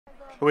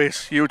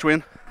Louise, huge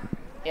win.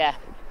 Yeah,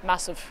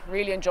 massive.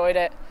 Really enjoyed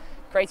it.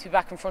 Great to be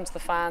back in front of the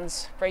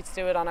fans. Great to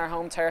do it on our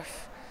home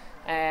turf.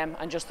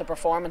 And just the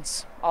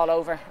performance all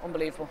over,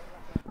 unbelievable.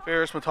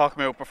 Fears when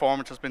talking about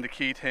performance has been the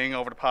key thing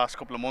over the past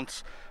couple of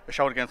months. A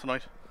shout again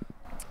tonight.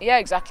 Yeah,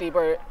 exactly.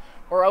 We're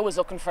always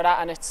looking for that,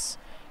 and it's,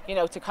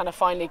 to kind of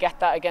finally get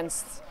that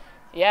against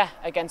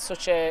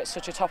such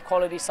a top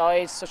quality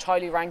side, such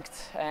highly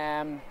ranked,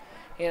 and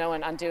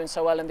doing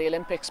so well in the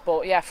Olympics.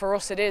 But yeah, for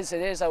us it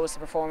is always the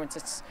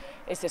performance.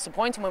 It's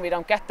disappointing when we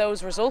don't get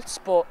those results,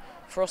 but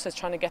for us it's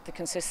trying to get the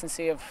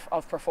consistency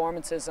of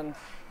performances, and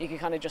you can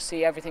kind of just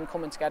see everything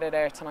coming together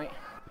there tonight.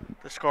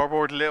 The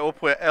scoreboard lit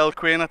up with Louise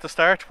Quinn at the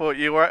start, but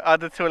you were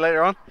added to it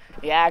later on.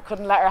 Yeah, I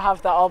couldn't let her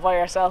have that all by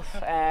herself.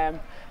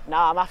 No,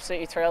 I'm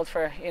absolutely thrilled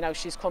for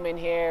she's come in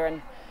here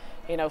and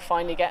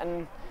finally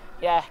getting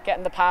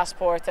the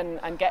passport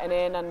and getting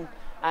in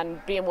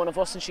and being one of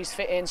us, and she's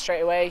fit in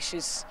straight away.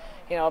 She's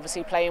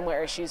obviously playing with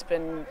her. She's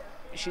been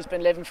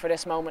living for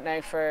this moment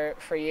now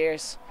for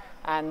years,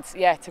 and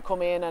to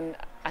come in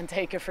and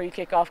take a free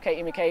kick off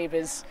Katie McCabe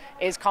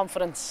is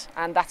confidence,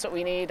 and that's what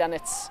we need. And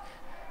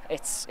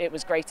it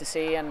was great to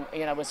see, and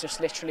was just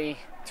literally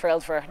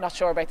thrilled for her. Not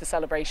sure about the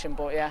celebration,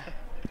 but yeah.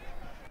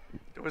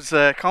 There was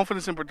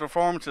confidence in the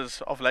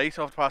performances of late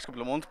over the past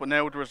couple of months, but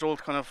now the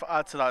result kind of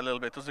adds to that a little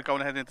bit. Does it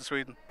going ahead into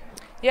Sweden?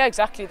 Yeah,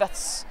 exactly.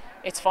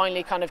 It's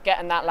finally kind of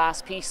getting that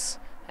last piece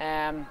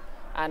and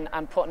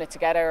putting it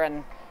together.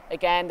 And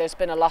again, there's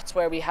been a lot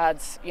where we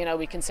had,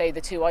 we can say the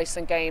two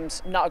Iceland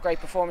games, not a great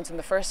performance in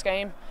the first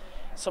game,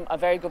 a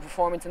very good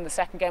performance in the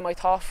second game, I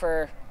thought,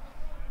 for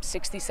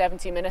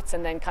 60-70 minutes,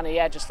 and then kind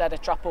of just let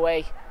it drop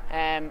away.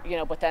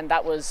 But then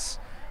that was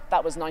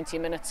 90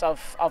 minutes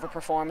of a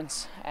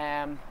performance.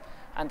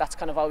 And that's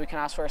kind of all we can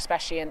ask for,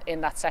 especially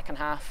in that second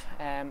half.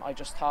 I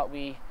just thought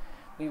we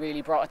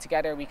really brought it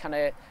together. We kind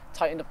of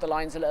tightened up the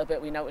lines a little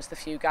bit. We noticed a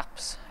few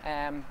gaps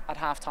at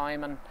half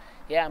time, and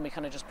we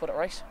kind of just put it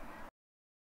right.